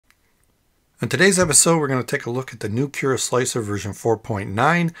In today's episode, we're going to take a look at the new Cura Slicer version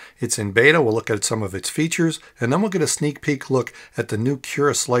 4.9. It's in beta. We'll look at some of its features, and then we'll get a sneak peek look at the new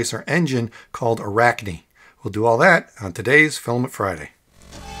Cura Slicer engine called Arachne. We'll do all that on today's Filament Friday.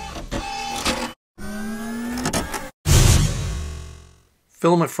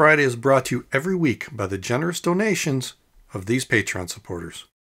 Filament Friday is brought to you every week by the generous donations of these Patreon supporters.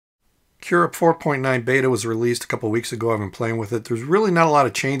 Cura 4.9 beta was released a couple weeks ago. I've been playing with it. There's really not a lot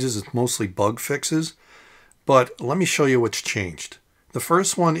of changes. It's mostly bug fixes. But let me show you what's changed. The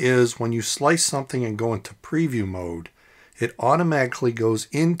first one is when you slice something and go into preview mode, it automatically goes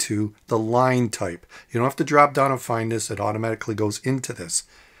into the line type. You don't have to drop down and find this. It automatically goes into this.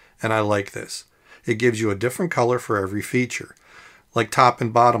 And I like this. It gives you a different color for every feature. Like top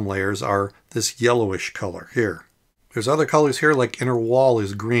and bottom layers are this yellowish color here. There's other colors here, like inner wall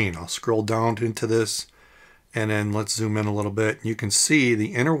is green. I'll scroll down into this, and then let's zoom in a little bit. You can see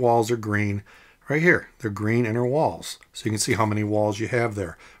the inner walls are green right here. They're green inner walls. So you can see how many walls you have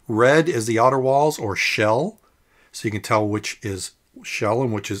there. Red is the outer walls, or shell. So you can tell which is shell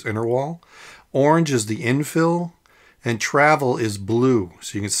and which is inner wall. Orange is the infill, and travel is blue.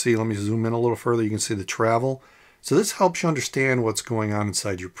 So you can see, let me zoom in a little further. You can see the travel. So this helps you understand what's going on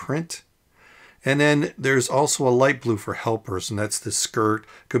inside your print. And then there's also a light blue for helpers, and that's the skirt.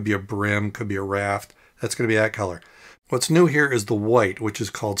 Could be a brim, could be a raft. That's going to be that color. What's new here is the white, which is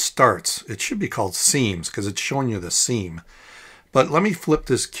called starts. It should be called seams because it's showing you the seam. But let me flip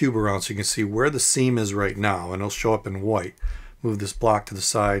this cube around so you can see where the seam is right now, and it'll show up in white. Move this block to the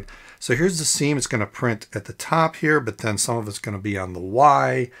side. So here's the seam. It's going to print at the top here, but then some of it's going to be on the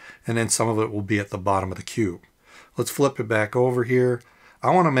Y, and then some of it will be at the bottom of the cube. Let's flip it back over here. I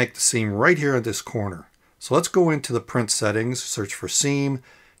want to make the seam right here at this corner. So let's go into the print settings, search for seam,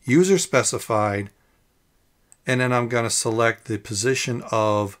 user specified, and then I'm going to select the position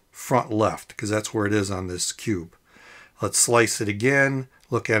of front left because that's where it is on this cube. Let's slice it again,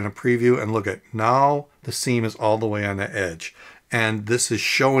 look at it in a preview, and look at now the seam is all the way on the edge. And this is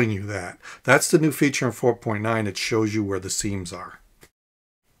showing you that. That's the new feature in 4.9. It shows you where the seams are.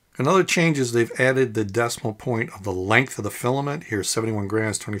 Another change is they've added the decimal point of the length of the filament. Here's 71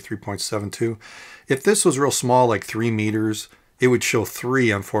 grams, 23.72. If this was real small, like 3 meters, it would show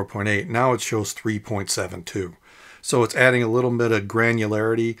 3 on 4.8. Now it shows 3.72. So it's adding a little bit of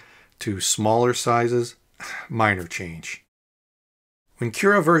granularity to smaller sizes. Minor change. When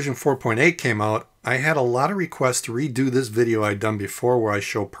Cura version 4.8 came out, I had a lot of requests to redo this video I'd done before where I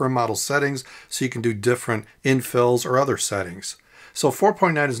show per model settings so you can do different infills or other settings. So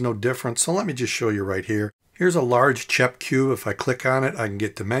 4.9 is no different, so let me just show you right here. Here's a large CHEP cube. If I click on it, I can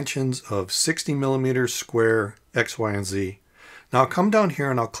get dimensions of 60 millimeters square, X, Y, and Z. Now I'll come down here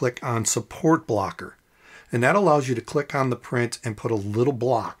and I'll click on Support Blocker. And that allows you to click on the print and put a little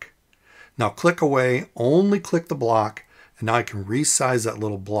block. Now click away, only click the block, and now I can resize that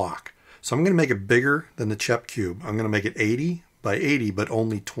little block. So I'm going to make it bigger than the CHEP cube. I'm going to make it 80 by 80, but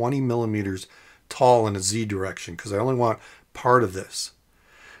only 20 millimeters tall in a Z direction because I only want part of this.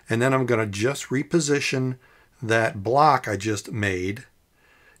 And then I'm going to just reposition that block I just made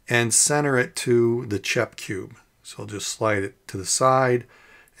and center it to the CHEP cube. So I'll just slide it to the side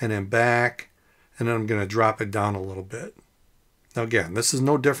and then back, and then I'm going to drop it down a little bit. Now again, this is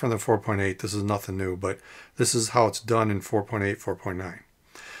no different than 4.8. This is nothing new, but this is how it's done in 4.8, 4.9.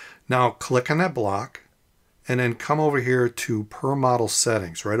 Now click on that block and then come over here to Per Model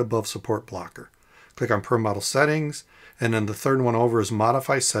Settings right above Support Blocker. Click on Per Model Settings, and then the third one over is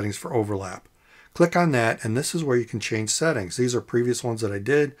Modify Settings for Overlap. Click on that, and this is where you can change settings. These are previous ones that I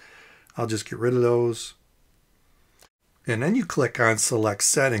did. I'll just get rid of those. And then you click on Select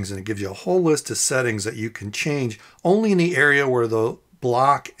Settings, and it gives you a whole list of settings that you can change only in the area where the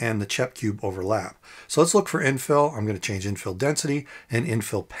block and the CHEP cube overlap. So let's look for infill. I'm going to change infill density and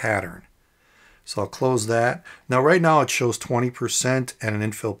infill pattern. So I'll close that. Now right now it shows 20% and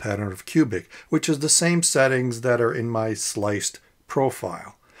an infill pattern of cubic, which is the same settings that are in my sliced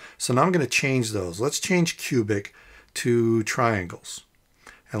profile. So now I'm going to change those. Let's change cubic to triangles.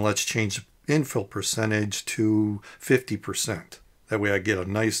 And let's change infill percentage to 50%. That way I get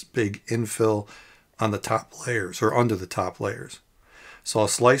a nice big infill on the top layers or under the top layers. So I'll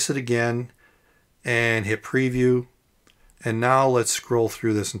slice it again and hit preview. And now let's scroll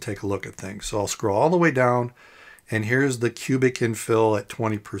through this and take a look at things. So I'll scroll all the way down, and here's the cubic infill at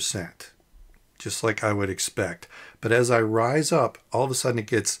 20%, just like I would expect. But as I rise up, all of a sudden it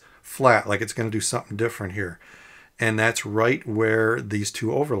gets flat, like it's going to do something different here. And that's right where these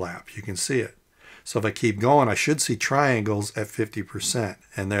two overlap. You can see it. So if I keep going, I should see triangles at 50%,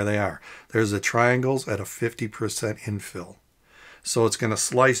 and there they are. There's the triangles at a 50% infill. So it's going to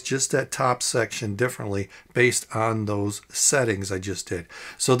slice just that top section differently based on those settings I just did.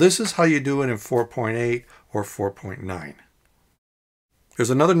 So this is how you do it in 4.8 or 4.9. There's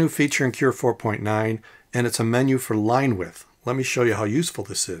another new feature in Cura 4.9, and it's a menu for line width. Let me show you how useful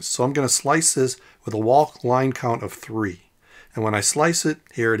this is. So I'm going to slice this with a wall line count of 3. And when I slice it,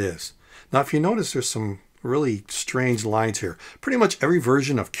 here it is. Now if you notice, there's some really strange lines here. Pretty much every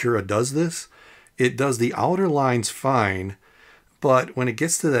version of Cura does this. It does the outer lines fine, but when it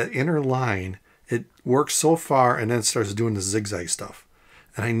gets to that inner line, it works so far and then it starts doing the zigzag stuff.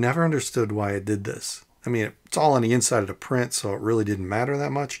 And I never understood why it did this. I mean, it's all on the inside of the print, so it really didn't matter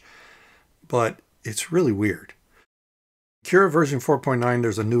that much, but it's really weird. Cura version 4.9,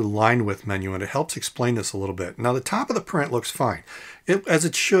 there's a new line width menu, and it helps explain this a little bit. Now, the top of the print looks fine, as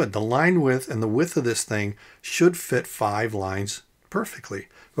it should. The line width and the width of this thing should fit 5 lines perfectly.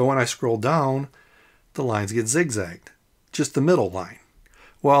 But when I scroll down, the lines get zigzagged, just the middle line.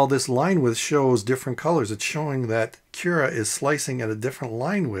 While this line width shows different colors, it's showing that Cura is slicing at a different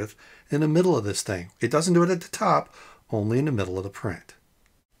line width in the middle of this thing. It doesn't do it at the top, only in the middle of the print.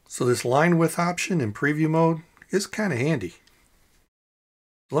 So this line width option in preview mode is kind of handy.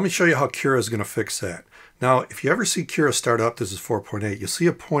 Let me show you how Cura is going to fix that. Now, if you ever see Cura start up, this is 4.8, you'll see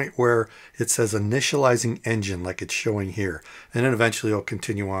a point where it says initializing engine, like it's showing here. And then eventually it'll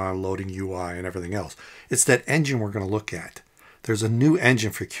continue on loading UI and everything else. It's that engine we're going to look at. There's a new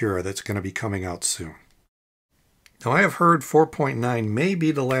engine for Cura that's going to be coming out soon. Now, I have heard 4.9 may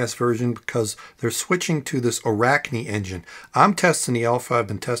be the last version because they're switching to this Arachne engine. I'm testing the alpha. I've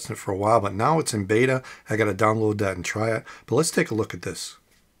been testing it for a while, but now it's in beta. I got to download that and try it. But let's take a look at this.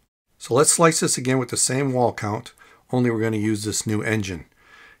 So let's slice this again with the same wall count, only we're going to use this new engine.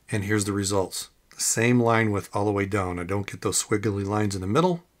 And here's the results. The same line width all the way down. I don't get those squiggly lines in the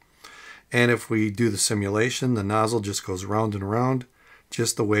middle. And if we do the simulation, the nozzle just goes round and around,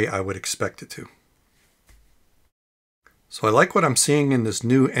 just the way I would expect it to. So I like what I'm seeing in this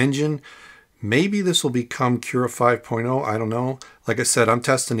new engine. Maybe this will become Cura 5.0, I don't know. Like I said, I'm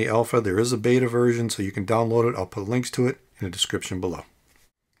testing the alpha. There is a beta version, so you can download it. I'll put links to it in the description below.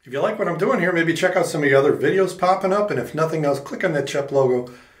 If you like what I'm doing here, maybe check out some of the other videos popping up, and if nothing else, click on that CHEP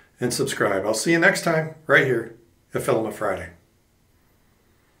logo and subscribe. I'll see you next time, right here at Filament Friday.